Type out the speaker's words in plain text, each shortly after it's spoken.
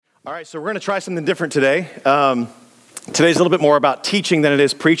All right, so we're going to try something different today. Today's a little bit more about teaching than it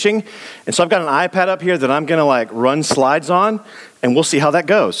is preaching. And so I've got an iPad up here that I'm going to run slides on, and we'll see how that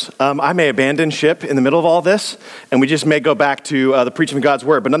goes. I may abandon ship in the middle of all this, and we just may go back to the preaching of God's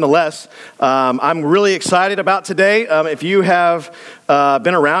word. But nonetheless, I'm really excited about today. If you have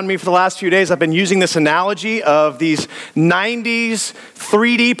been around me for the last few days, I've been using this analogy of these 90s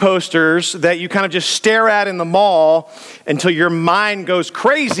 3D posters that you kind of just stare at in the mall until your mind goes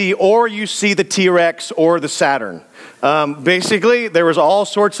crazy, or you see the T-Rex or the Saturn. Basically, there was all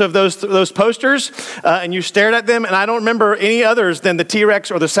sorts of those posters, and you stared at them, and I don't remember any others than the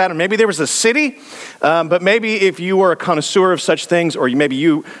T-Rex or the Saturn. Maybe there was a city, but maybe if you were a connoisseur of such things, or maybe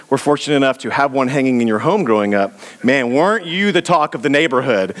you were fortunate enough to have one hanging in your home growing up, man, weren't you the talk of the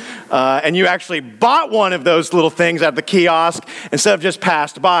neighborhood? And you actually bought one of those little things at the kiosk instead of just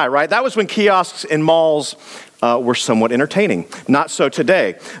passed by, right? That was when kiosks in malls were somewhat entertaining. Not so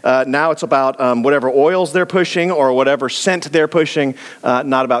today. Now it's about whatever oils they're pushing or whatever scent they're pushing,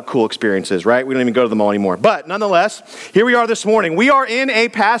 not about cool experiences, right? We don't even go to the mall anymore. But nonetheless, here we are this morning. We are in a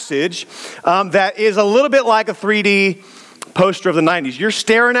passage that is a little bit like a 3D poster of the 90s. You're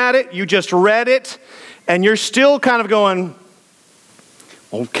staring at it, you just read it, and you're still kind of going,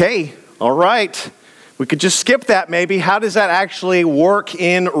 okay, all right. We could just skip that maybe. How does that actually work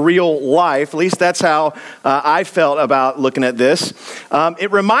in real life? At least that's how I felt about looking at this.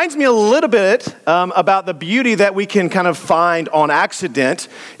 It reminds me a little bit about the beauty that we can kind of find on accident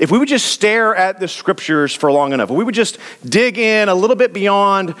if we would just stare at the scriptures for long enough. If we would just dig in a little bit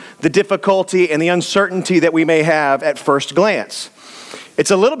beyond the difficulty and the uncertainty that we may have at first glance. It's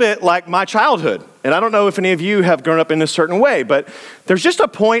a little bit like my childhood. And I don't know if any of you have grown up in a certain way, but there's just a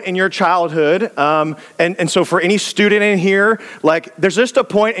point in your childhood, and so for any student in here, there's just a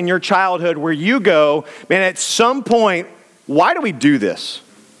point in your childhood where you go, man, at some point, why do we do this?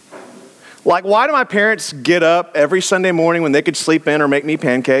 Why do my parents get up every Sunday morning when they could sleep in or make me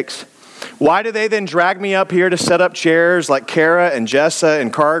pancakes? Why do they then drag me up here to set up chairs like Kara and Jessa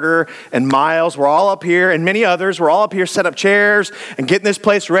and Carter and Miles? We're all up here, and many others. We're all up here, set up chairs and getting this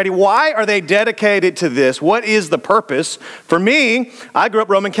place ready. Why are they dedicated to this? What is the purpose? For me, I grew up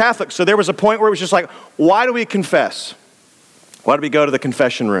Roman Catholic, so there was a point where it was just like, why do we confess? Why do we go to the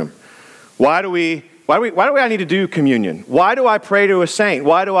confession room? Why do I need to do communion? Why do I pray to a saint?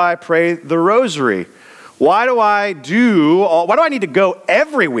 Why do I pray the rosary? Why do I need to go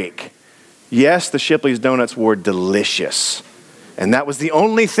every week? Yes, the Shipley's donuts were delicious. And that was the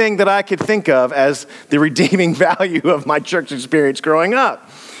only thing that I could think of as the redeeming value of my church experience growing up.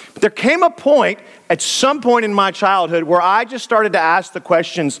 But there came a point, at some point in my childhood, where I just started to ask the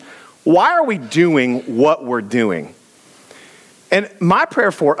questions, why are we doing what we're doing? And my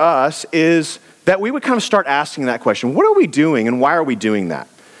prayer for us is that we would kind of start asking that question. What are we doing and why are we doing that?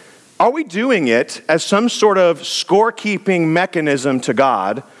 Are we doing it as some sort of scorekeeping mechanism to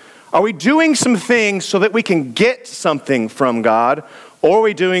God? Are we doing some things so that we can get something from God? Or are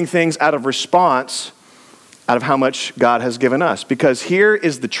we doing things out of response, out of how much God has given us? Because here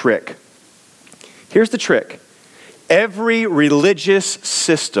is the trick. Here's the trick. Every religious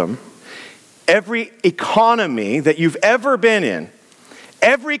system, every economy that you've ever been in,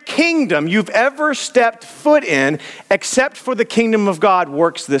 every kingdom you've ever stepped foot in, except for the kingdom of God,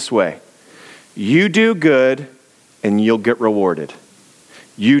 works this way. You do good and you'll get rewarded.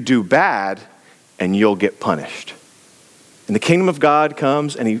 You do bad, and you'll get punished. And the kingdom of God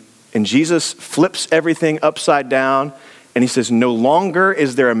comes, and Jesus flips everything upside down, and he says, no longer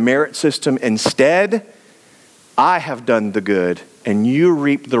is there a merit system. Instead, I have done the good, and you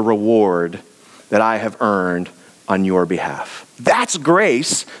reap the reward that I have earned on your behalf. That's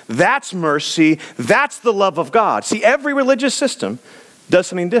grace. That's mercy. That's the love of God. See, every religious system does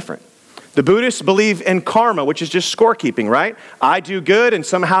something different. The Buddhists believe in karma, which is just scorekeeping, right? I do good and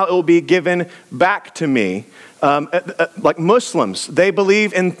somehow it will be given back to me. Like Muslims, they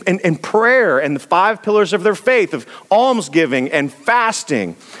believe in prayer and the 5 pillars of their faith of almsgiving and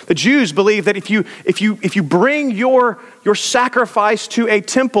fasting. The Jews believe that if you bring your sacrifice to a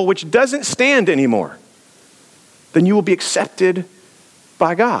temple which doesn't stand anymore, then you will be accepted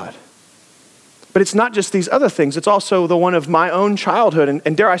by God. But it's not just these other things, it's also the one of my own childhood.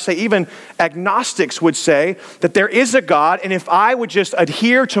 And dare I say, even agnostics would say that there is a God, and if I would just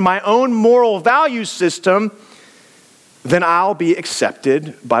adhere to my own moral value system, then I'll be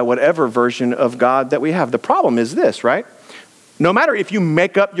accepted by whatever version of God that we have. The problem is this, right? No matter if you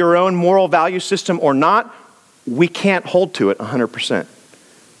make up your own moral value system or not, we can't hold to it 100%.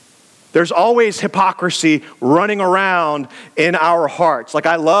 There's always hypocrisy running around in our hearts. Like,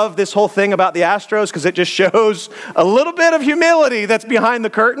 I love this whole thing about the Astros because it just shows a little bit of humility that's behind the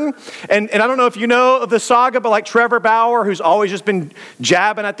curtain. And I don't know if you know the saga, but like Trevor Bauer, who's always just been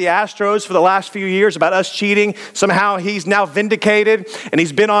jabbing at the Astros for the last few years about us cheating, somehow he's now vindicated. And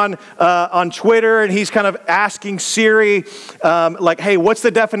he's been on Twitter, and he's kind of asking Siri, like, hey, what's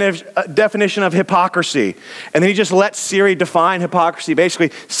the definition of hypocrisy? And then he just lets Siri define hypocrisy,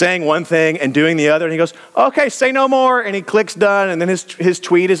 basically saying one thing and doing the other, and he goes, okay, say no more, and he clicks done, and then his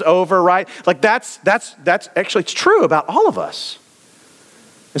tweet is over, right? Like, that's actually, it's true about all of us.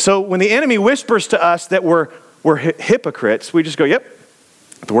 And so when the enemy whispers to us that we're hypocrites, we just go, yep,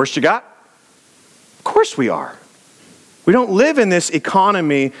 the worst you got? Of course we are. We don't live in this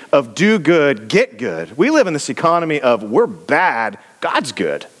economy of do good, get good. We live in this economy of we're bad, God's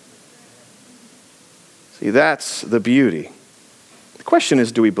good. See, that's the beauty. The question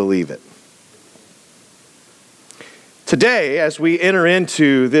is, do we believe it? Today, as we enter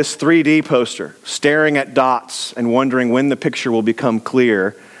into this 3D poster, staring at dots and wondering when the picture will become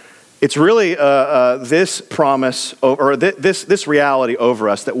clear, it's really this promise, or this reality over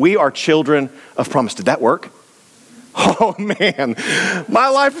us, that we are children of promise. Did that work? Oh man, my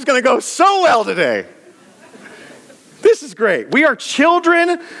life is going to go so well today. This is great. We are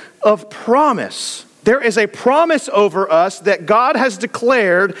children of promise. There is a promise over us that God has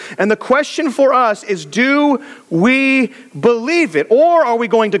declared, and the question for us is, do we believe it? Or are we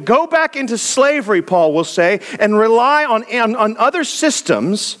going to go back into slavery, Paul will say, and rely on other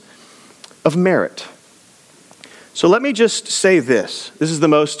systems of merit? So let me just say this. This is the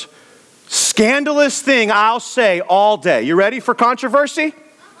most scandalous thing I'll say all day. You ready for controversy?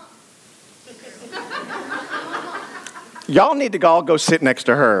 Y'all need to all go sit next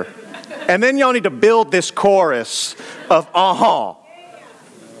to her. And then y'all need to build this chorus of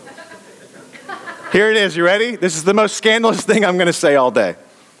Here it is. You ready? This is the most scandalous thing I'm going to say all day.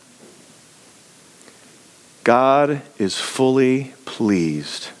 God is fully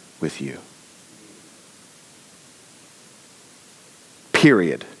pleased with you.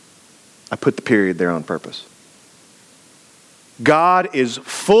 Period. I put the period there on purpose. God is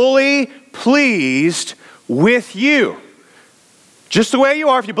fully pleased with you. Just the way you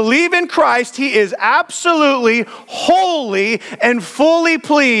are. If you believe in Christ, He is absolutely wholly and fully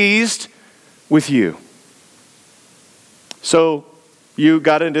pleased with you. So you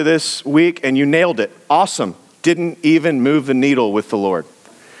got into this week and you nailed it. Awesome. Didn't even move the needle with the Lord.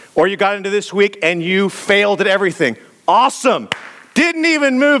 Or you got into this week and you failed at everything. Awesome. Didn't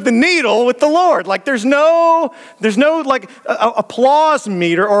even move the needle with the Lord. Like there's no like applause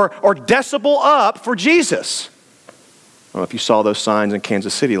meter or decibel up for Jesus. I don't know if you saw those signs in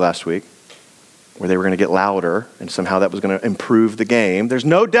Kansas City last week where they were going to get louder and somehow that was going to improve the game. There's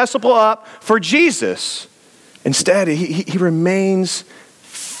no decibel up for Jesus. Instead, he remains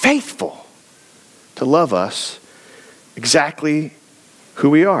faithful to love us exactly who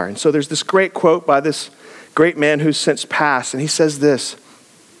we are. And so there's this great quote by this great man who's since passed, and he says this: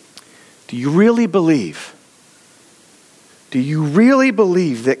 do you really believe? Do you really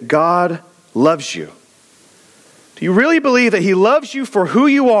believe that God loves you? Do you really believe that He loves you for who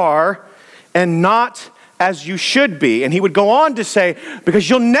you are and not as you should be? And he would go on to say, because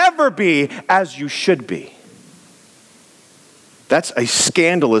you'll never be as you should be. That's a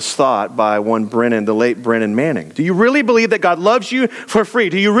scandalous thought by one Brennan, the late Brennan Manning. Do you really believe that God loves you for free?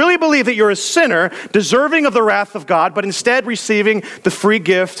 Do you really believe that you're a sinner deserving of the wrath of God, but instead receiving the free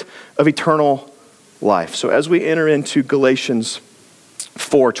gift of eternal life? So as we enter into Galatians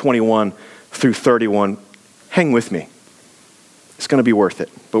 4:21 through 31, hang with me. It's going to be worth it,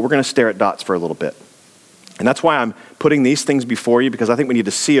 but we're going to stare at dots for a little bit. And that's why I'm putting these things before you, because I think we need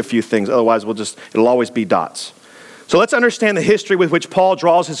to see a few things. Otherwise, it'll always be dots. So let's understand the history with which Paul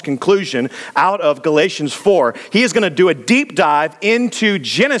draws his conclusion out of Galatians 4. He is going to do a deep dive into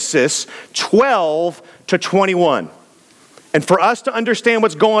Genesis 12 to 21. And for us to understand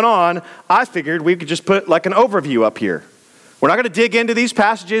what's going on, I figured we could just put like an overview up here. We're not going to dig into these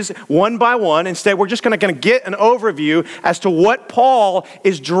passages one by one. Instead, we're just going to get an overview as to what Paul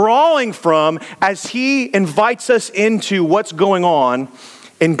is drawing from as he invites us into what's going on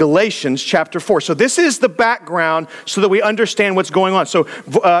in Galatians chapter 4. So this is the background so that we understand what's going on. So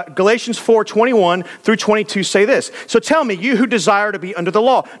Galatians 4:21 through 22 say this: so tell me, you who desire to be under the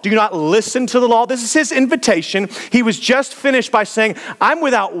law, do you not listen to the law? This is his invitation. He was just finished by saying, I'm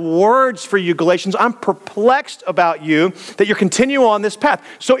without words for you, Galatians. I'm perplexed about you that you continue on this path.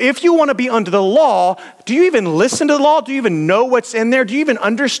 So if you want to be under the law, do you even listen to the law? Do you even know what's in there? Do you even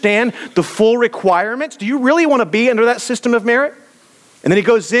understand the full requirements? Do you really want to be under that system of merit? And then he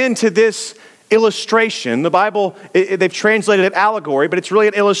goes into this illustration. The Bible, they've translated it allegory, but it's really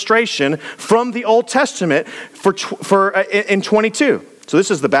an illustration from the Old Testament in 22. So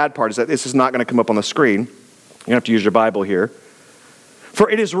this is the bad part, is that this is not going to come up on the screen. You're going to have to use your Bible here. For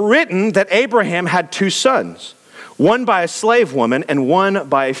it is written that Abraham had two sons, one by a slave woman and one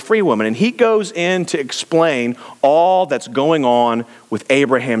by a free woman. And he goes in to explain all that's going on with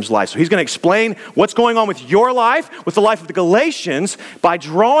Abraham's life. So he's going to explain what's going on with your life, with the life of the Galatians, by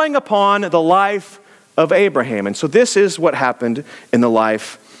drawing upon the life of Abraham. And so this is what happened in the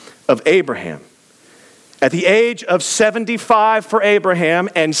life of Abraham. At the age of 75 for Abraham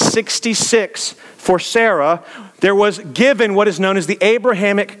and 66 for Sarah, there was given what is known as the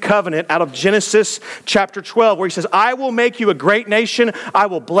Abrahamic covenant out of Genesis chapter 12, where he says, I will make you a great nation, I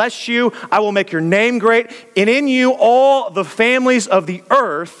will bless you, I will make your name great, and in you all the families of the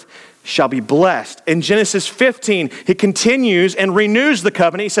earth shall be blessed. In Genesis 15, he continues and renews the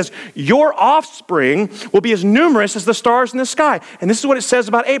covenant. He says, your offspring will be as numerous as the stars in the sky. And this is what it says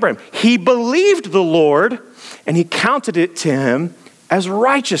about Abraham. He believed the Lord, and he counted it to him as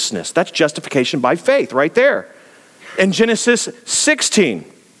righteousness. That's justification by faith right there. In Genesis 16,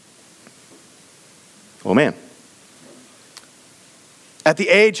 oh man, at the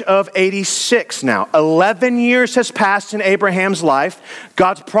age of 86 now, 11 years has passed in Abraham's life.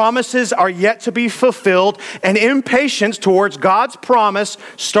 God's promises are yet to be fulfilled, and impatience towards God's promise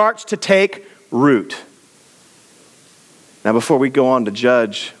starts to take root. Now, before we go on to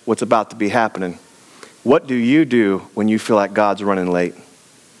judge what's about to be happening, what do you do when you feel like God's running late?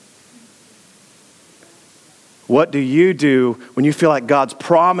 What do you do when you feel like God's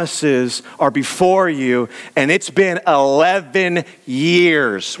promises are before you and it's been 11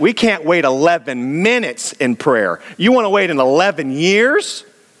 years? We can't wait 11 minutes in prayer. You want to wait in 11 years?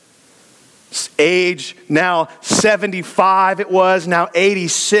 Age now 75 it was, now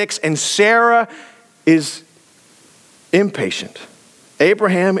 86, and Sarah is impatient.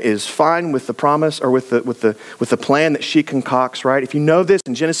 Abraham is fine with the promise, or with the plan that she concocts, right? If you know this,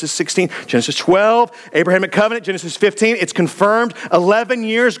 in Genesis 16, Genesis 12, Abrahamic covenant, Genesis 15, it's confirmed. 11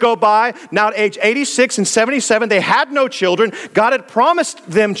 years go by. Now at age 86 and 77, they had no children. God had promised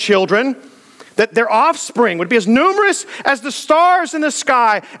them children, that their offspring would be as numerous as the stars in the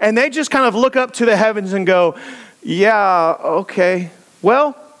sky. And they just kind of look up to the heavens and go, yeah, okay,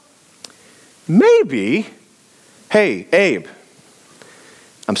 well, maybe. Hey, Abe.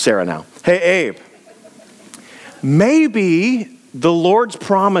 I'm Sarah now. Hey, Abe. Maybe the Lord's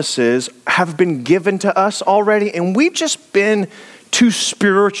promises have been given to us already, and we've just been too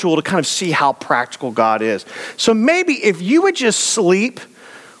spiritual to kind of see how practical God is. So maybe if you would just sleep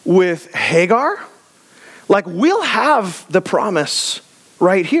with Hagar, like we'll have the promise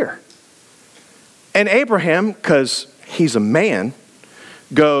right here. And Abraham, because he's a man,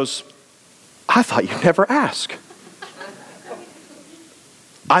 goes, I thought you'd never ask.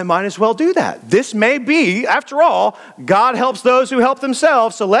 I might as well do that. This may be, after all, God helps those who help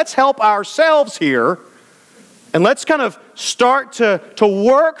themselves, so let's help ourselves here. And let's kind of start to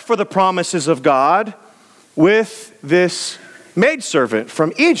work for the promises of God with this maidservant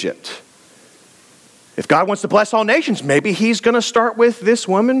from Egypt. If God wants to bless all nations, maybe he's going to start with this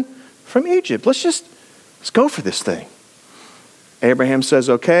woman from Egypt. Let's go for this thing. Abraham says,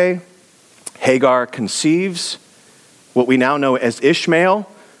 okay. Hagar conceives what we now know as Ishmael,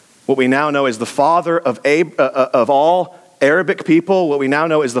 what we now know as the father of all Arabic people, what we now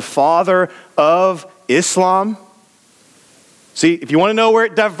know as the father of Islam. See, if you want to know where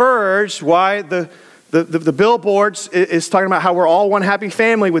it diverged, why the billboards is talking about how we're all one happy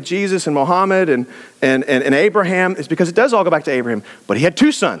family with Jesus and Muhammad and Abraham, is because it does all go back to Abraham. But he had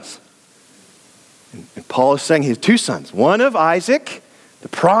two sons. And Paul is saying he had two sons. One of Isaac, the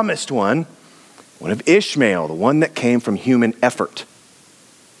promised one of Ishmael, the one that came from human effort.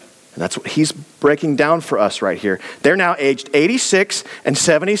 And that's what he's breaking down for us right here. They're now aged 86 and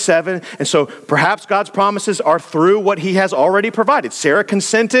 77. And so perhaps God's promises are through what he has already provided. Sarah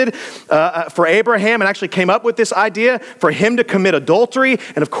consented for Abraham and actually came up with this idea for him to commit adultery.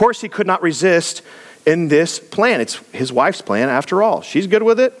 And of course he could not resist in this plan. It's his wife's plan after all. She's good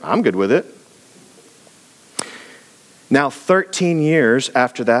with it. I'm good with it. Now 13 years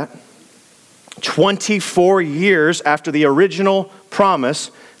after that, 24 years after the original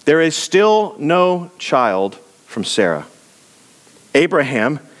promise, there is still no child from Sarah.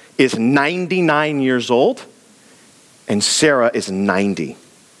 Abraham is 99 years old, and Sarah is 90.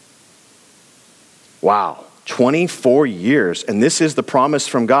 Wow. 24 years. And this is the promise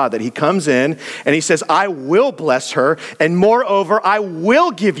from God that he comes in and he says, I will bless her. And moreover, I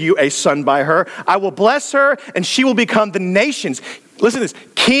will give you a son by her. I will bless her and she will become the nations. Listen to this.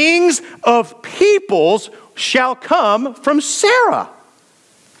 Kings of peoples shall come from Sarah.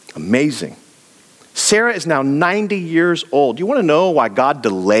 Amazing. Sarah is now 90 years old. You want to know why God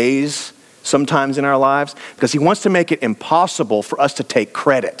delays sometimes in our lives? Because he wants to make it impossible for us to take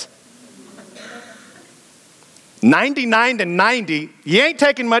credit. 99 to 90, you ain't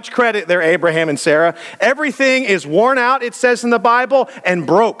taking much credit there, Abraham and Sarah. Everything is worn out, it says in the Bible, and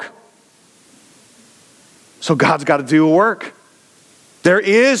broke. So God's got to do a work. There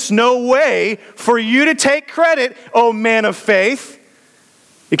is no way for you to take credit, oh man of faith.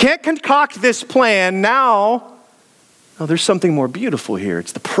 You can't concoct this plan now. No, there's something more beautiful here.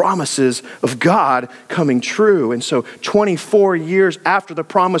 It's the promises of God coming true. And so 24 years after the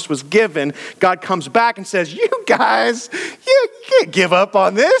promise was given, God comes back and says, you guys, you can't give up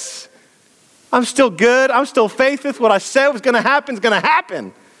on this. I'm still good. I'm still faithful. What I said was going to happen is going to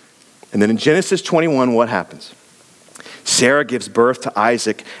happen. And then in Genesis 21, what happens? Sarah gives birth to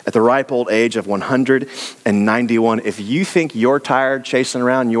Isaac at the ripe old age of 191. If you think you're tired chasing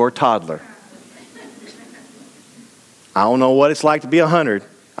around your toddler, I don't know what it's like to be 100.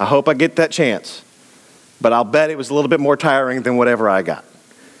 I hope I get that chance. But I'll bet it was a little bit more tiring than whatever I got.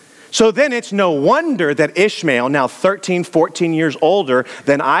 So then it's no wonder that Ishmael, now 13, 14 years older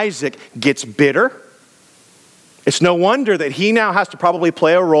than Isaac, gets bitter. It's no wonder that he now has to probably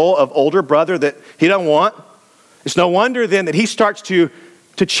play a role of older brother that he doesn't want. It's no wonder then that he starts to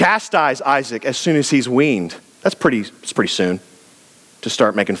chastise Isaac as soon as he's weaned. It's pretty soon to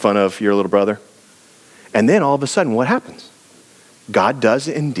start making fun of your little brother. And then all of a sudden, what happens? God does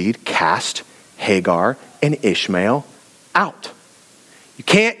indeed cast Hagar and Ishmael out.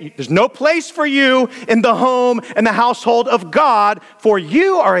 There's no place for you in the home and the household of God, for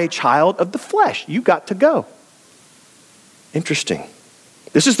you are a child of the flesh. You got to go. Interesting.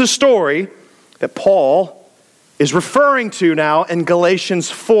 This is the story that Paul is referring to now in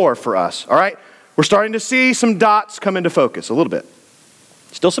Galatians 4 for us. All right? We're starting to see some dots come into focus a little bit.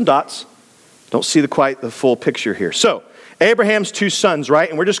 Still some dots. Don't see quite the full picture here. So, Abraham's two sons, right?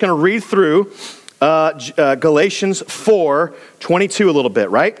 And we're just going to read through Galatians 4:22 a little bit,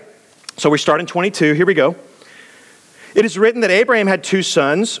 right? So we start in 22. Here we go. It is written that Abraham had two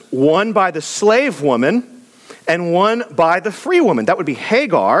sons, one by the slave woman and one by the free woman. That would be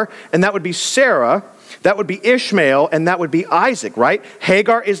Hagar, and that would be Sarah. That would be Ishmael, and that would be Isaac, right?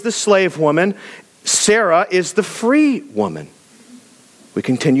 Hagar is the slave woman. Sarah is the free woman. We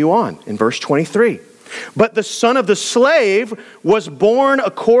continue on in verse 23. But the son of the slave was born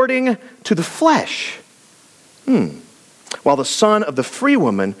according to the flesh, while the son of the free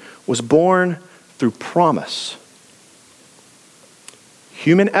woman was born through promise.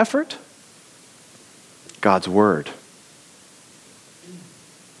 Human effort, God's word.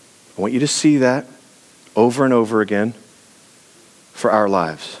 I want you to see that over and over again for our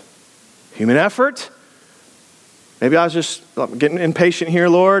lives. Human effort. Maybe I was just getting impatient here,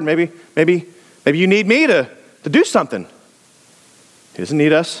 Lord. Maybe you need me to do something. He doesn't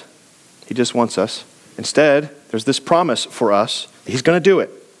need us. He just wants us. Instead, there's this promise for us. He's going to do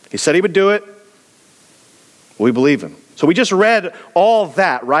it. He said he would do it. We believe him. So we just read all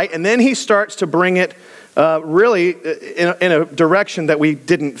that, right? And then he starts to bring it really in a direction that we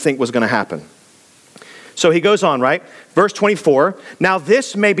didn't think was going to happen. So he goes on, right? Verse 24. Now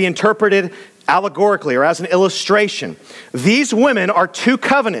this may be interpreted allegorically or as an illustration. These women are two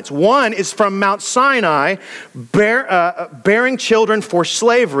covenants. One is from Mount Sinai, bearing children for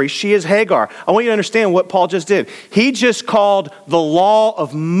slavery. She is Hagar. I want you to understand what Paul just did. He just called the law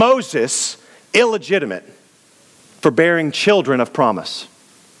of Moses illegitimate for bearing children of promise.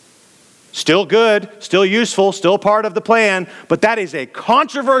 Still good, still useful, still part of the plan, but that is a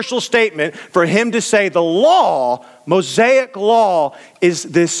controversial statement for him to say the law, Mosaic law, is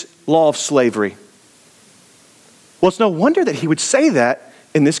this law of slavery. Well, it's no wonder that he would say that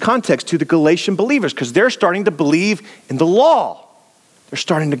in this context to the Galatian believers, because they're starting to believe in the law. They're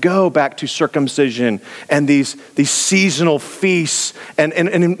starting to go back to circumcision and these seasonal feasts and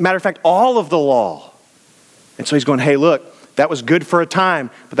matter of fact, all of the law. And so he's going, hey, look, that was good for a time,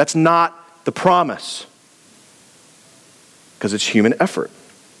 but that's not the promise, because it's human effort.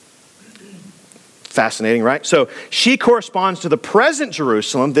 Fascinating, right? So she corresponds to the present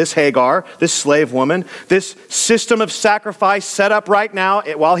Jerusalem, this Hagar, this slave woman, this system of sacrifice set up right now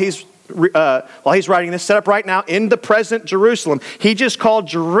while he's writing this, set up right now in the present Jerusalem. He just called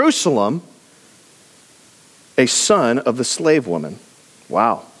Jerusalem a son of the slave woman.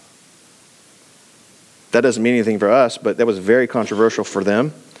 Wow. That doesn't mean anything for us, but that was very controversial for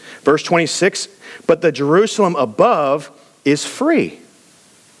them. Verse 26, but the Jerusalem above is free.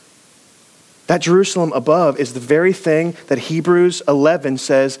 That Jerusalem above is the very thing that Hebrews 11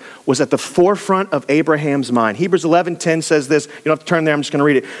 says was at the forefront of Abraham's mind. Hebrews 11:10 says this. You don't have to turn there. I'm just going to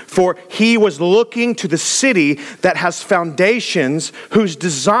read it. For he was looking to the city that has foundations, whose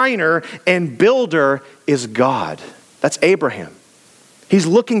designer and builder is God. That's Abraham. He's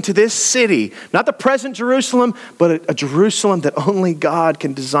looking to this city, not the present Jerusalem, but a Jerusalem that only God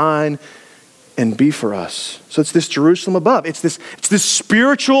can design and be for us. So it's this Jerusalem above. It's this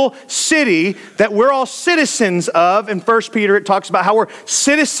spiritual city that we're all citizens of. In 1 Peter, it talks about how we're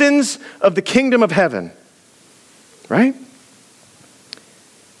citizens of the kingdom of heaven. Right?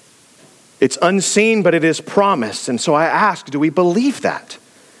 It's unseen, but it is promised. And so I ask, do we believe that?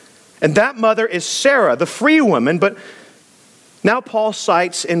 And that mother is Sarah, the free woman. But now Paul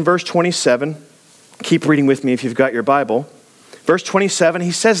cites in verse 27, keep reading with me if you've got your Bible. Verse 27,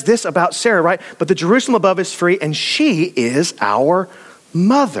 he says this about Sarah, right? But the Jerusalem above is free, and she is our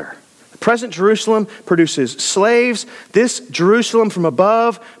mother. The present Jerusalem produces slaves. This Jerusalem from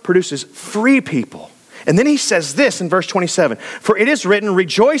above produces free people. And then he says this in verse 27, for it is written,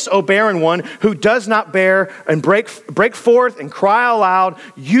 rejoice, O barren one who does not bear, and break forth and cry aloud,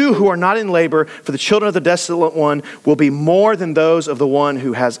 you who are not in labor, for the children of the desolate one will be more than those of the one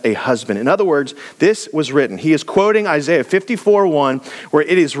who has a husband. In other words, this was written. He is quoting Isaiah 54:1, where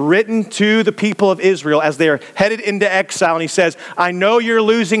it is written to the people of Israel as they are headed into exile. And he says, I know you're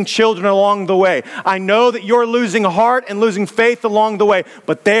losing children along the way. I know that you're losing heart and losing faith along the way,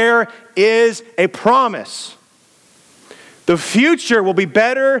 but there is a promise. The future will be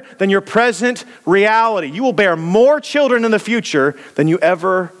better than your present reality. You will bear more children in the future than you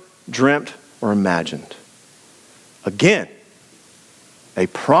ever dreamt or imagined. Again, a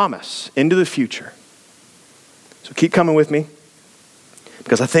promise into the future. So keep coming with me,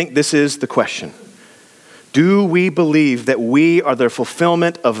 because I think this is the question. Do we believe that we are the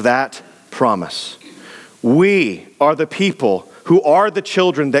fulfillment of that promise? We are the people who are the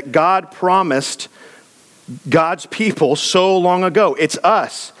children that God promised God's people so long ago. It's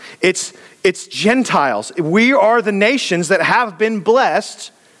us. It's Gentiles. We are the nations that have been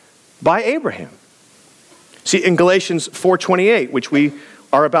blessed by Abraham. See, in Galatians 4:28, which we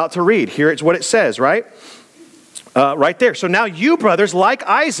are about to read, here it's what it says, right? Right there. So now you, brothers, like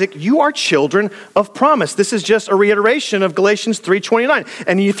Isaac, you are children of promise. This is just a reiteration of Galatians 3:29.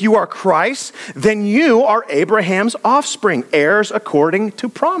 And if you are Christ, then you are Abraham's offspring, heirs according to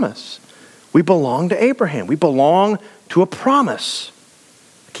promise. We belong to Abraham. We belong to a promise.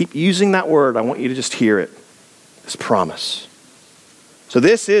 I keep using that word. I want you to just hear it. This promise. So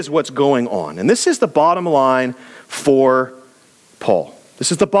this is what's going on. And this is the bottom line for Paul.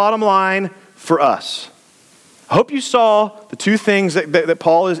 This is the bottom line for us. I hope you saw the two things that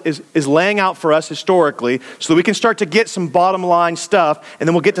Paul is laying out for us historically so that we can start to get some bottom line stuff, and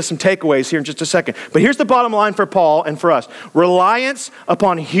then we'll get to some takeaways here in just a second. But here's the bottom line for Paul and for us. Reliance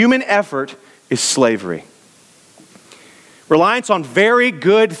upon human effort is slavery. Reliance on very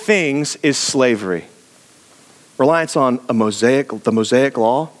good things is slavery. Reliance on the Mosaic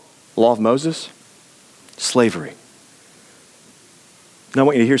law of Moses, slavery. Now I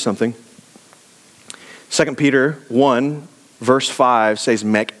want you to hear something. 2 Peter 1, verse 5 says,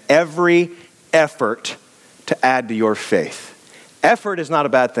 make every effort to add to your faith. Effort is not a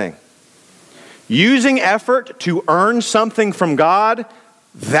bad thing. Using effort to earn something from God,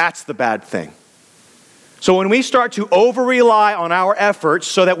 that's the bad thing. So when we start to over-rely on our efforts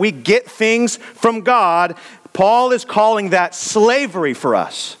so that we get things from God, Paul is calling that slavery for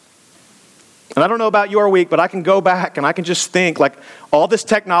us. And I don't know about your week, but I can go back and I can just think like all this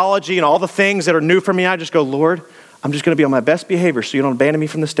technology and all the things that are new for me, I just go, Lord, I'm just going to be on my best behavior so you don't abandon me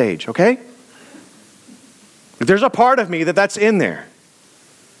from the stage, okay? If there's a part of me that's in there,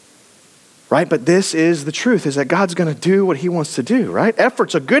 right? But this is the truth, is that God's going to do what he wants to do, right?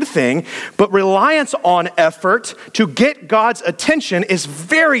 Effort's a good thing, but reliance on effort to get God's attention is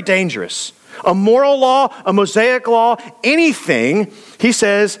very dangerous. A moral law, a Mosaic law, anything, he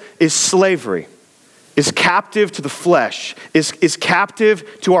says, is slavery, is captive to the flesh, is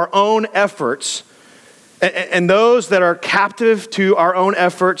captive to our own efforts. And those that are captive to our own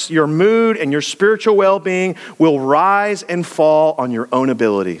efforts, your mood and your spiritual well-being will rise and fall on your own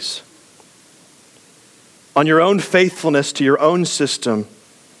abilities, on your own faithfulness to your own system.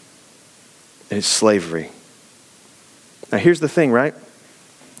 And it's slavery. Now here's the thing, right?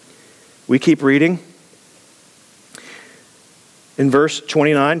 We keep reading in verse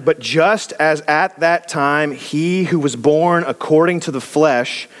 29, but just as at that time he who was born according to the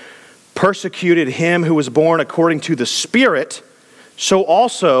flesh persecuted him who was born according to the Spirit, so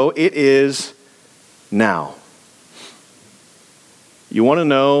also it is now. You want to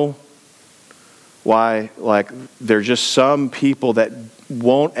know why, there's just some people that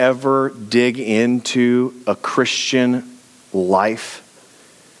won't ever dig into a Christian life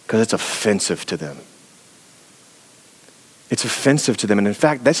because it's offensive to them. It's offensive to them. And in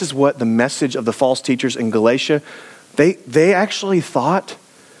fact, this is what the message of the false teachers in Galatia, they actually thought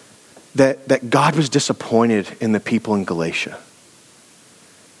that God was disappointed in the people in Galatia.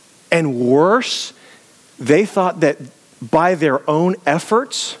 And worse, they thought that by their own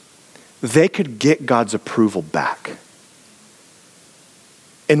efforts, they could get God's approval back.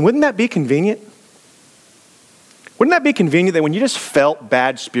 And wouldn't that be convenient? Wouldn't that be convenient that when you just felt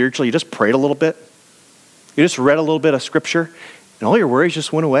bad spiritually, you just prayed a little bit? You just read a little bit of scripture, and all your worries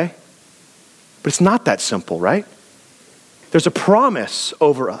just went away? But it's not that simple, right? There's a promise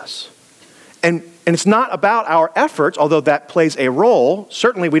over us. And it's not about our efforts, although that plays a role.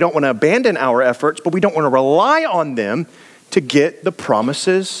 Certainly we don't want to abandon our efforts, but we don't want to rely on them to get the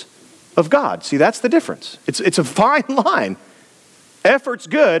promises of God. See, that's the difference. It's a fine line. Effort's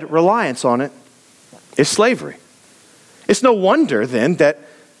good, reliance on it is slavery. It's no wonder then that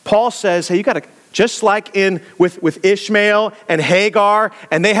Paul says, hey, you got to, just like with Ishmael and Hagar,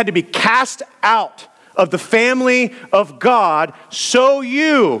 and they had to be cast out of the family of God, so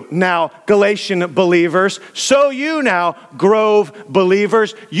you now, Galatian believers, so you now, Grove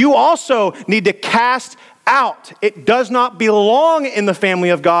believers, you also need to cast out. It does not belong in the family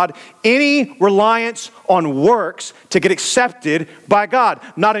of God, any reliance on works to get accepted by God.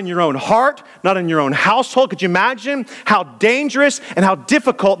 Not in your own heart, not in your own household. Could you imagine how dangerous and how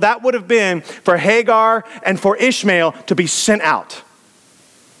difficult that would have been for Hagar and for Ishmael to be sent out?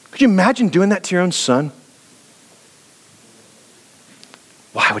 Could you imagine doing that to your own son?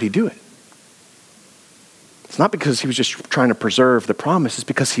 Why would he do it? It's not because he was just trying to preserve the promise. It's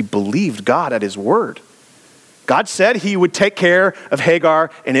because he believed God at his word. God said he would take care of Hagar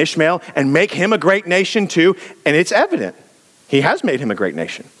and Ishmael and make him a great nation too. And it's evident. He has made him a great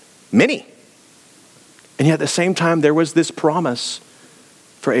nation. Many. And yet at the same time, there was this promise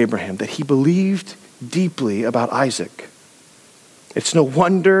for Abraham that he believed deeply about Isaac. It's no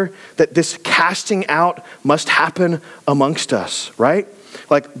wonder that this casting out must happen amongst us, right?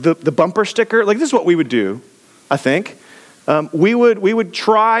 Like the bumper sticker, like this is what we would do, I think. We would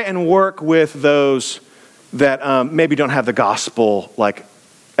try and work with those that maybe don't have the gospel like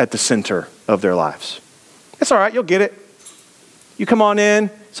at the center of their lives. It's all right, you'll get it. You come on in,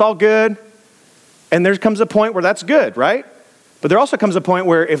 it's all good. And there comes a point where that's good, right? But there also comes a point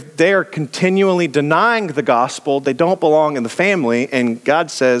where if they are continually denying the gospel, they don't belong in the family, and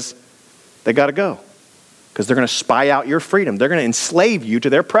God says they got to go because they're going to spy out your freedom. They're going to enslave you to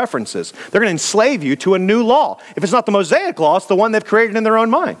their preferences. They're going to enslave you to a new law. If it's not the Mosaic law, it's the one they've created in their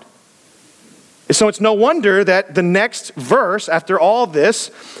own mind. So it's no wonder that the next verse after all this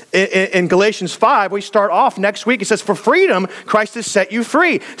in Galatians 5, we start off next week. It says, for freedom, Christ has set you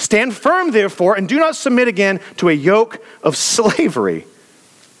free. Stand firm, therefore, and do not submit again to a yoke of slavery.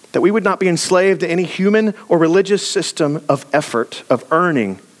 That we would not be enslaved to any human or religious system of effort, of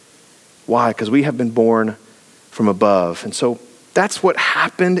earning. Why? Because we have been born from above. And so that's what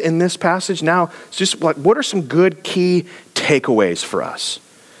happened in this passage. Now, it's just like, what are some good key takeaways for us?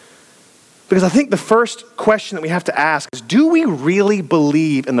 Because I think the first question that we have to ask is, do we really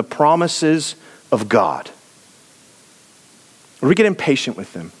believe in the promises of God? Or do we get impatient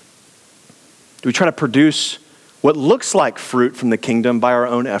with them? Do we try to produce what looks like fruit from the kingdom by our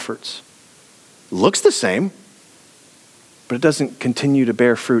own efforts? It looks the same, but it doesn't continue to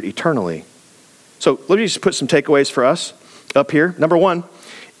bear fruit eternally. So let me just put some takeaways for us up here. Number one,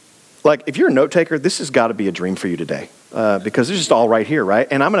 like if you're a note taker, this has got to be a dream for you today. Because it's just all right here, right?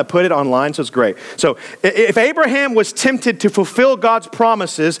 And I'm going to put it online, so it's great. So if Abraham was tempted to fulfill God's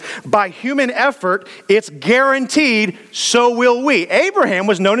promises by human effort, it's guaranteed so will we. Abraham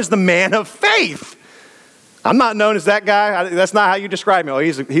was known as the man of faith. I'm not known as that guy. That's not how you describe me. Oh,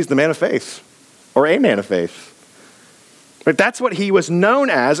 he's the man of faith or a man of faith. But that's what he was known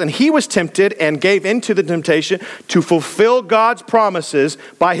as, and he was tempted and gave into the temptation to fulfill God's promises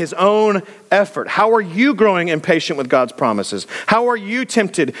by his own effort. How are you growing impatient with God's promises? How are you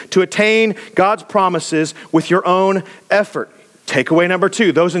tempted to attain God's promises with your own effort? Takeaway number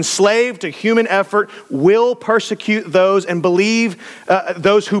two, those enslaved to human effort will persecute those and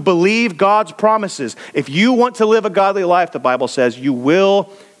those who believe God's promises. If you want to live a godly life, the Bible says, you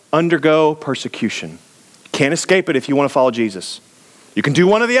will undergo persecution. Can't escape it if you want to follow Jesus. You can do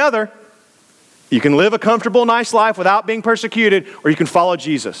one or the other. You can live a comfortable, nice life without being persecuted, or you can follow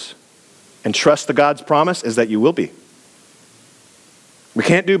Jesus. and trust the God's promise is that you will be. We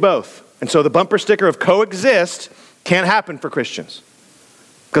can't do both. And so the bumper sticker of coexist can't happen for Christians.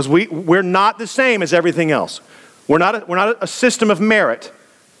 Because we're not the same as everything else. We're not a system of merit.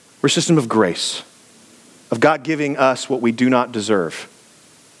 We're a system of grace. Of God giving us what we do not deserve.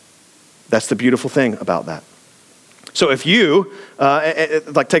 That's the beautiful thing about that. So if you,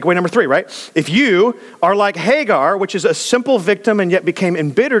 like takeaway number 3, right? If you are like Hagar, which is a simple victim and yet became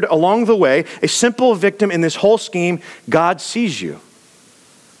embittered along the way, a simple victim in this whole scheme, God sees you.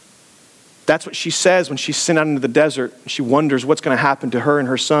 That's what she says when she's sent out into the desert. She wonders what's going to happen to her and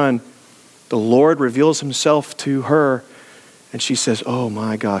her son. The Lord reveals himself to her, and she says, oh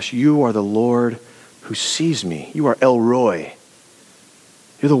my gosh, you are the Lord who sees me. You are El Roi.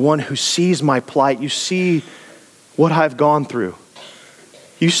 You're the one who sees my plight. You see what I've gone through.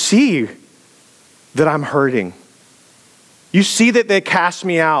 You see that I'm hurting. You see that they cast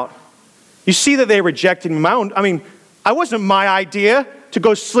me out. You see that they rejected me. I wasn't my idea to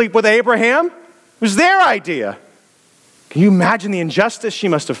go sleep with Abraham. It was their idea. Can you imagine the injustice she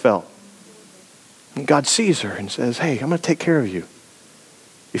must have felt? And God sees her and says, hey, I'm going to take care of you.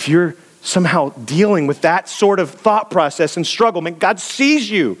 If you're somehow dealing with that sort of thought process and struggle, man, God sees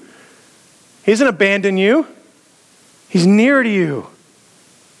you. He doesn't abandon you. He's near to you.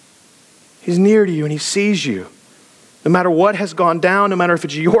 He's near to you and he sees you. No matter what has gone down, no matter if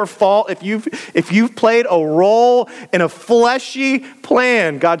it's your fault, if you've played a role in a fleshy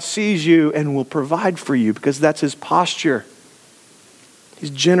plan, God sees you and will provide for you because that's his posture. He's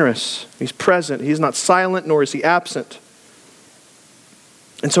generous. He's present. He's not silent, nor is he absent.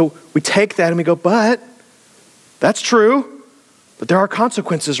 And so we take that and we go, but that's true, but there are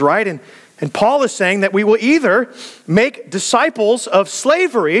consequences, right? And Paul is saying that we will either make disciples of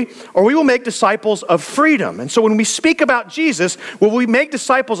slavery or we will make disciples of freedom. And so when we speak about Jesus, will we make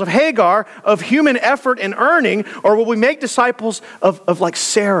disciples of Hagar, of human effort and earning, or will we make disciples of like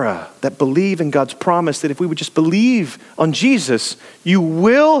Sarah that believe in God's promise that if we would just believe on Jesus, you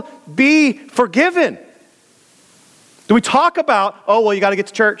will be forgiven? Do we talk about, oh, well, you got to get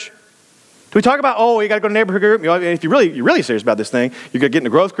to church? Do we talk about, oh, you got to go to neighborhood group? If you're really serious about this thing, you're going to get in the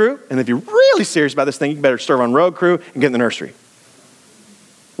growth group. And if you're really serious about this thing, you better serve on road crew and get in the nursery.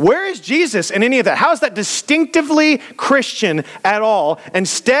 Where is Jesus in any of that? How is that distinctively Christian at all?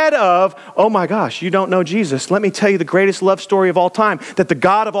 Instead of, oh my gosh, you don't know Jesus. Let me tell you the greatest love story of all time. That the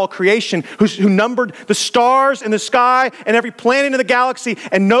God of all creation, who numbered the stars in the sky and every planet in the galaxy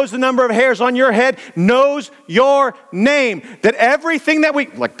and knows the number of hairs on your head, knows your name. That everything that we,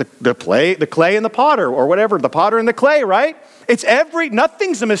 like the clay and the potter or whatever, the potter and the clay, right? It's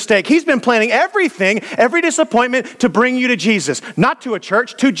nothing's a mistake. He's been planning everything, every disappointment to bring you to Jesus. Not to a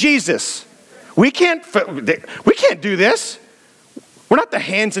church, to Jesus. We can't do this. We're not the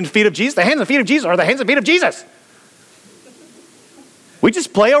hands and feet of Jesus. The hands and feet of Jesus are the hands and feet of Jesus. We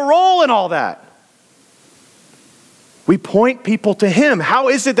just play a role in all that. We point people to him. How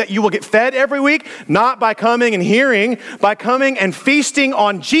is it that you will get fed every week? Not by coming and hearing, by coming and feasting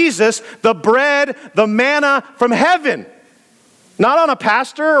on Jesus, the bread, the manna from heaven. Not on a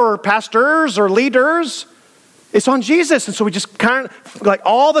pastor or pastors or leaders. It's on Jesus. And so we just kind of like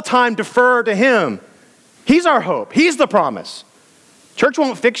all the time defer to him. He's our hope. He's the promise. Church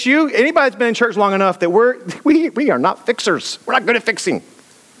won't fix you. Anybody that's been in church long enough that we are not fixers. We're not good at fixing.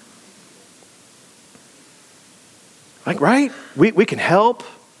 Like, right? We can help.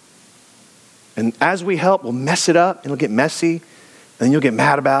 And as we help, we'll mess it up and it'll get messy. And then you'll get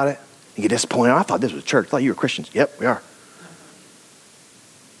mad about it. You get disappointed. I thought this was church. I thought you were Christians. Yep, we are.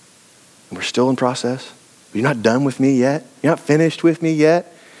 And we're still in process. You're not done with me yet. You're not finished with me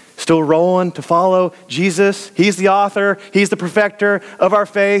yet. Still rolling to follow Jesus. He's the author. He's the perfecter of our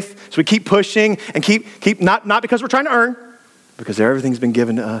faith. So we keep pushing and keep not because we're trying to earn, because everything's been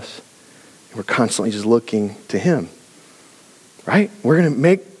given to us. And we're constantly just looking to him. Right? We're going to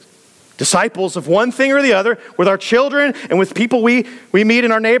make disciples of one thing or the other with our children and with people we meet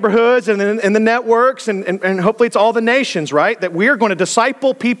in our neighborhoods and in the networks and hopefully it's all the nations, right? That we're going to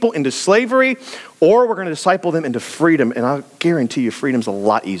disciple people into slavery or we're going to disciple them into freedom. And I'll guarantee you freedom's a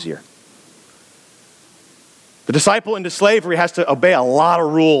lot easier. The disciple into slavery has to obey a lot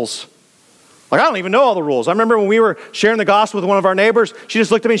of rules. Like I don't even know all the rules. I remember when we were sharing the gospel with one of our neighbors, she just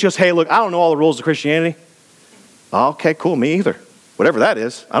looked at me and she goes, hey, look, I don't know all the rules of Christianity. Okay, cool, me either. Whatever that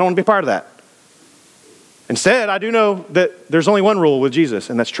is, I don't want to be a part of that. Instead, I do know that there's only one rule with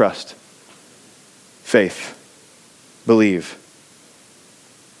Jesus, and that's trust. Faith. Believe.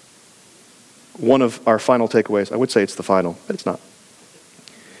 One of our final takeaways, I would say it's the final, but it's not.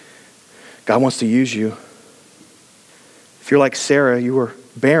 God wants to use you. If you're like Sarah, you were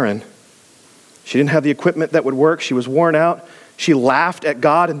barren, She didn't have the equipment that would work. She was worn out. She laughed at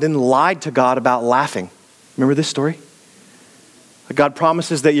God and then lied to God about laughing. Remember this story? God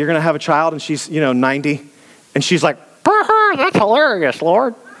promises that you're going to have a child and she's, 90. And she's like, that's hilarious,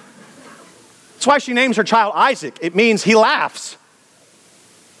 Lord. That's why she names her child Isaac. It means he laughs.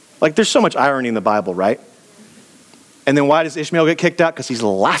 Like there's so much irony in the Bible, right? And then why does Ishmael get kicked out? Because he's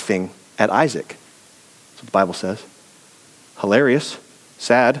laughing at Isaac. That's what the Bible says. Hilarious,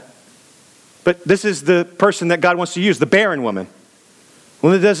 sad. But this is the person that God wants to use, the barren woman.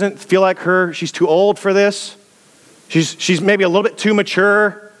 One that doesn't feel like she's too old for this. She's maybe a little bit too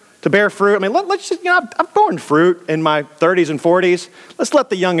mature to bear fruit. I mean, let's just, I've borne fruit in my 30s and 40s. Let's let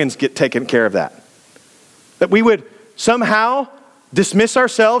the youngins get taken care of that. That we would somehow dismiss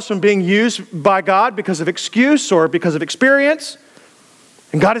ourselves from being used by God because of excuse or because of experience.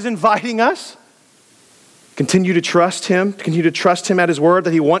 And God is inviting us. Continue to trust him. Continue to trust him at his word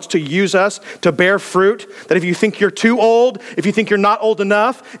that he wants to use us to bear fruit. That if you think you're too old, if you think you're not old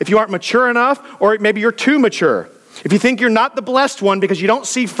enough, if you aren't mature enough, or maybe you're too mature. If you think you're not the blessed one because you don't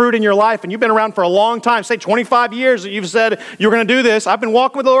see fruit in your life and you've been around for a long time, say 25 years that you've said you're going to do this. I've been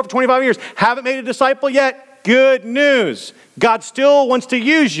walking with the Lord for 25 years. Haven't made a disciple yet. Good news. God still wants to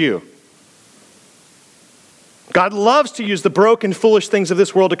use you. God loves to use the broken, foolish things of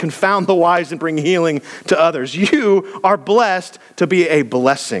this world to confound the wise and bring healing to others. You are blessed to be a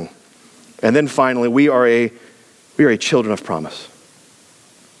blessing. And then finally, we are children of promise.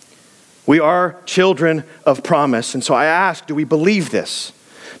 We are children of promise. And so I ask, do we believe this?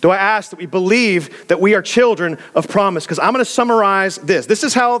 Do I ask that we believe that we are children of promise? Because I'm going to summarize this. This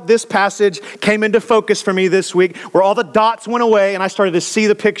is how this passage came into focus for me this week, where all the dots went away and I started to see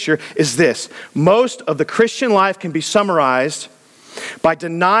the picture, is this. Most of the Christian life can be summarized by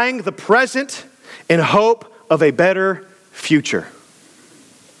denying the present in hope of a better future.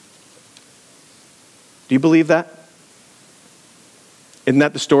 Do you believe that? Isn't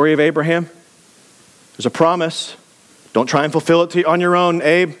that the story of Abraham? There's a promise. Don't try and fulfill it on your own,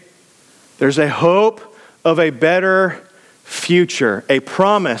 Abe. There's a hope of a better future, a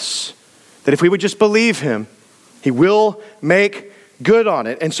promise that if we would just believe him, he will make good on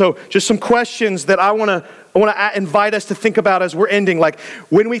it. And so just some questions that I want to invite us to think about as we're ending. Like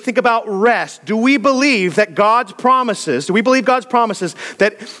when we think about rest, do we believe that God's promises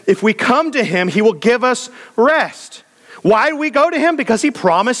that if we come to him, he will give us rest? Why do we go to him? Because he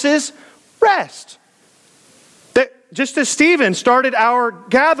promises rest. Just as Stephen started our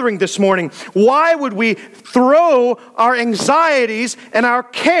gathering this morning, why would we throw our anxieties and our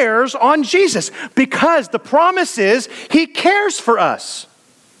cares on Jesus? Because the promise is he cares for us.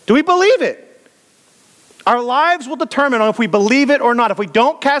 Do we believe it? Our lives will determine if we believe it or not. If we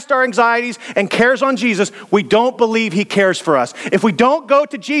don't cast our anxieties and cares on Jesus, we don't believe he cares for us. If we don't go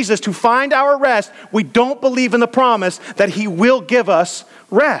to Jesus to find our rest, we don't believe in the promise that he will give us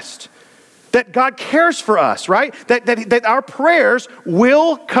rest. That God cares for us, right? That our prayers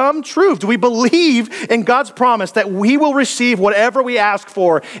will come true. Do we believe in God's promise that we will receive whatever we ask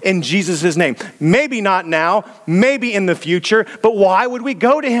for in Jesus' name? Maybe not now, maybe in the future, but why would we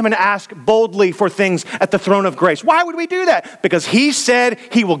go to him and ask boldly for things at the throne of grace? Why would we do that? Because he said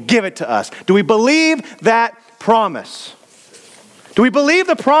he will give it to us. Do we believe that promise? Do we believe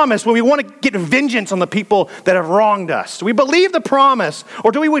the promise when we want to get vengeance on the people that have wronged us? Do we believe the promise,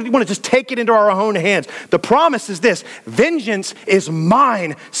 or do we want to just take it into our own hands? The promise is this: vengeance is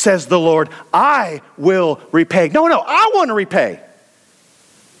mine, says the Lord. I will repay. No, I want to repay.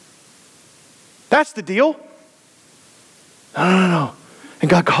 That's the deal. No. And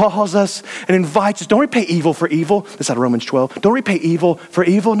God calls us and invites us. Don't repay evil for evil. That's out of Romans 12. Don't repay evil for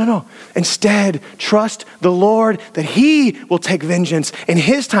evil. No. Instead, trust the Lord that he will take vengeance in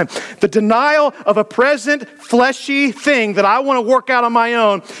his time. The denial of a present fleshy thing that I want to work out on my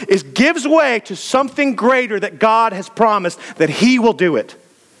own gives way to something greater that God has promised that he will do it.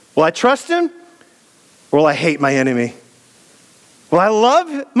 Will I trust him, or will I hate my enemy? Will I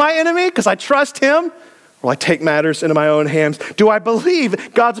love my enemy because I trust him? Will I take matters into my own hands? Do I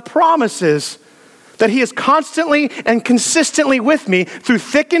believe God's promises that he is constantly and consistently with me through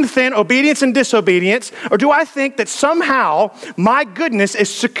thick and thin, obedience and disobedience? Or do I think that somehow my goodness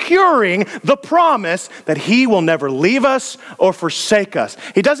is securing the promise that he will never leave us or forsake us?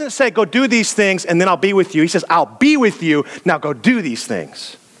 He doesn't say, go do these things and then I'll be with you. He says, I'll be with you. Now go do these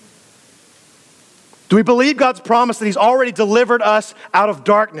things. Do we believe God's promise that he's already delivered us out of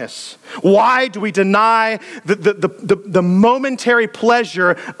darkness? Why do we deny the momentary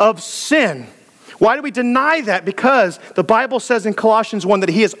pleasure of sin? Why do we deny that? Because the Bible says in Colossians 1 that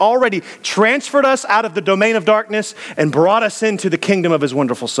he has already transferred us out of the domain of darkness and brought us into the kingdom of his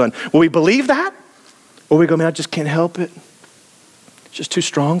wonderful Son. Will we believe that? Or we go, man, I just can't help it. It's just too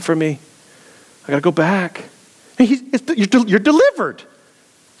strong for me. I got to go back. You're delivered.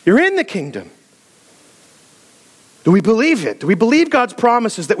 You're in the kingdom. Do we believe it? Do we believe God's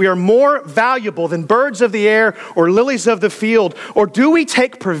promises that we are more valuable than birds of the air or lilies of the field? Or do we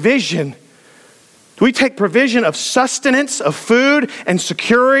take provision? Do we take provision of sustenance, of food and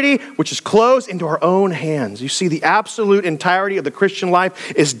security, which is clothes, into our own hands? You see, the absolute entirety of the Christian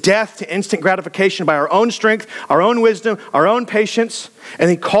life is death to instant gratification by our own strength, our own wisdom, our own patience.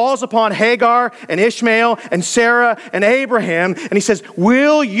 And he calls upon Hagar and Ishmael and Sarah and Abraham, and he says,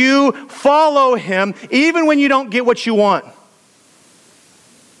 will you follow him even when you don't get what you want?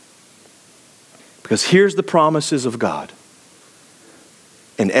 Because here's the promises of God.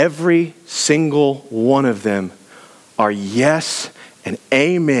 And every single one of them are yes and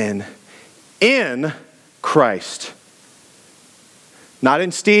amen in Christ. Not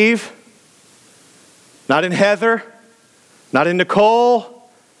in Steve, not in Heather, not in Nicole,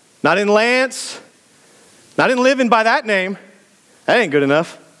 not in Lance, not in living by that name. That ain't good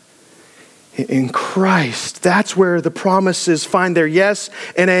enough. In Christ, that's where the promises find their yes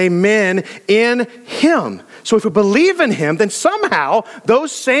and amen in him. So if we believe in him, then somehow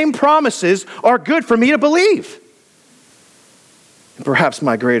those same promises are good for me to believe. And perhaps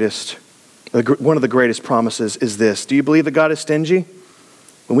one of the greatest promises is this. Do you believe that God is stingy?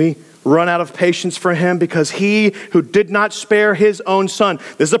 When we run out of patience for him because he who did not spare his own son,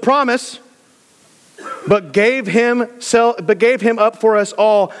 this is a promise, but gave him up for us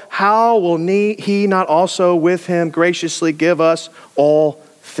all, how will he not also with him graciously give us all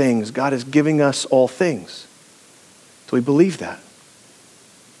things? God is giving us all things. Do we believe that?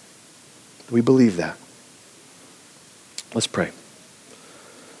 Do we believe that? Let's pray.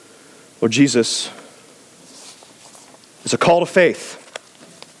 Lord Jesus, it's a call to faith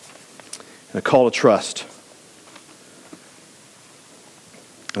and a call to trust.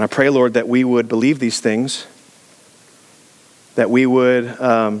 And I pray, Lord, that we would believe these things, that we would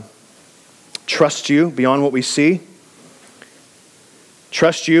trust you beyond what we see,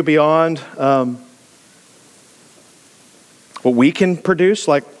 trust you beyond what we can produce.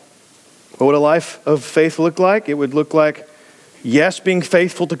 Like, what would a life of faith look like? It would look like, yes, being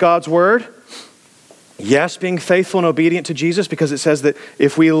faithful to God's word. Yes, being faithful and obedient to Jesus, because it says that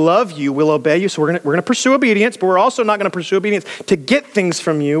if we love you, we'll obey you. So we're going to pursue obedience, but we're also not going to pursue obedience to get things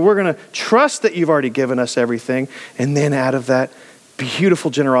from you. We're going to trust that you've already given us everything. And then out of that beautiful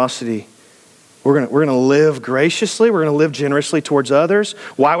generosity, we're going to live graciously. We're going to live generously towards others.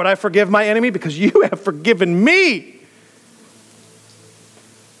 Why would I forgive my enemy? Because you have forgiven me.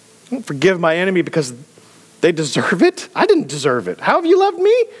 I don't forgive my enemy because they deserve it. I didn't deserve it. How have you loved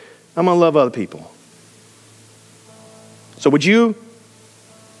me? I'm going to love other people. So would you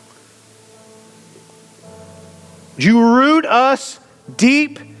root us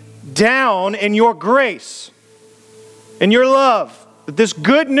deep down in your grace, in your love, that this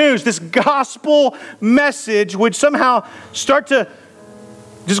good news, this gospel message would somehow start to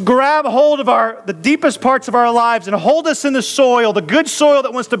just grab hold of the deepest parts of our lives and hold us in the soil, the good soil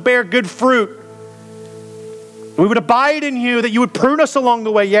that wants to bear good fruit. We would abide in you, that you would prune us along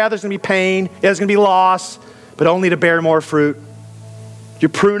the way. Yeah, there's going to be pain. Yeah, there's going to be loss, but only to bear more fruit. You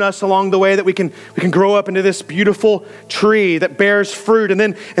prune us along the way that we can grow up into this beautiful tree that bears fruit. And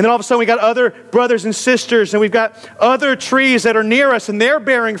then all of a sudden we got other brothers and sisters, and we've got other trees that are near us and they're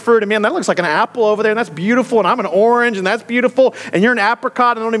bearing fruit. And man, that looks like an apple over there, and that's beautiful. And I'm an orange, and that's beautiful. And you're an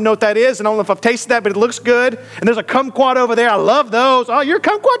apricot, and I don't even know what that is. And I don't know if I've tasted that, but it looks good. And there's a kumquat over there. I love those. Oh, you're a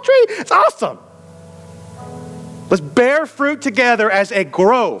kumquat tree? It's awesome. Let's bear fruit together as a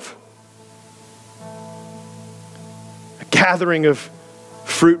grove. A gathering of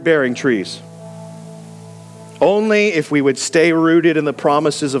fruit-bearing trees. Only if we would stay rooted in the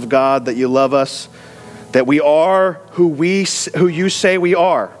promises of God that you love us, that we are who you say we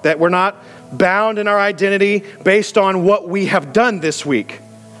are, that we're not bound in our identity based on what we have done this week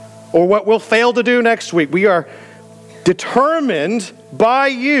or what we'll fail to do next week. We are determined by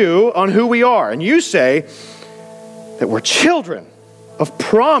you on who we are. And you say that we're children of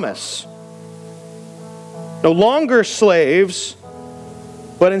promise, no longer slaves,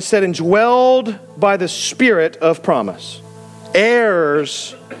 but instead indwelled by the Spirit of promise,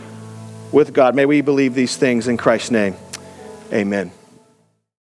 heirs with God. May we believe these things in Christ's name. Amen.